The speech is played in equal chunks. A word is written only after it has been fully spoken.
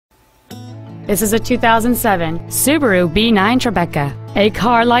This is a 2007 Subaru B9 Tribeca, a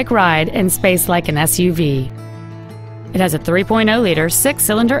car-like ride and space like an SUV. It has a 3.0-liter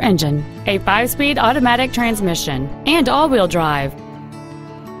six-cylinder engine, a 5-speed automatic transmission, and all-wheel drive.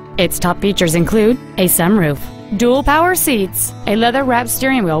 Its top features include a sunroof, dual power seats, a leather-wrapped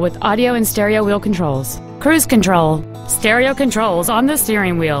steering wheel with audio and stereo wheel controls, cruise control, stereo controls on the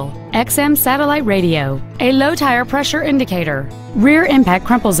steering wheel, XM satellite radio, a low tire pressure indicator, rear impact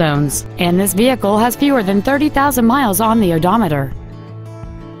crumple zones, and this vehicle has fewer than 30,000 miles on the odometer.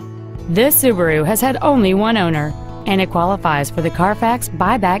 This Subaru has had only one owner, and it qualifies for the Carfax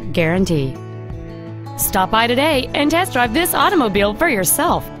buyback guarantee. Stop by today and test drive this automobile for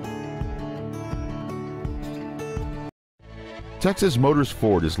yourself. Texas Motors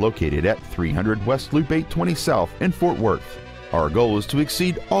Ford is located at 300 West Loop 820 South in Fort Worth. Our goal is to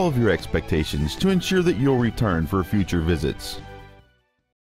exceed all of your expectations to ensure that you'll return for future visits.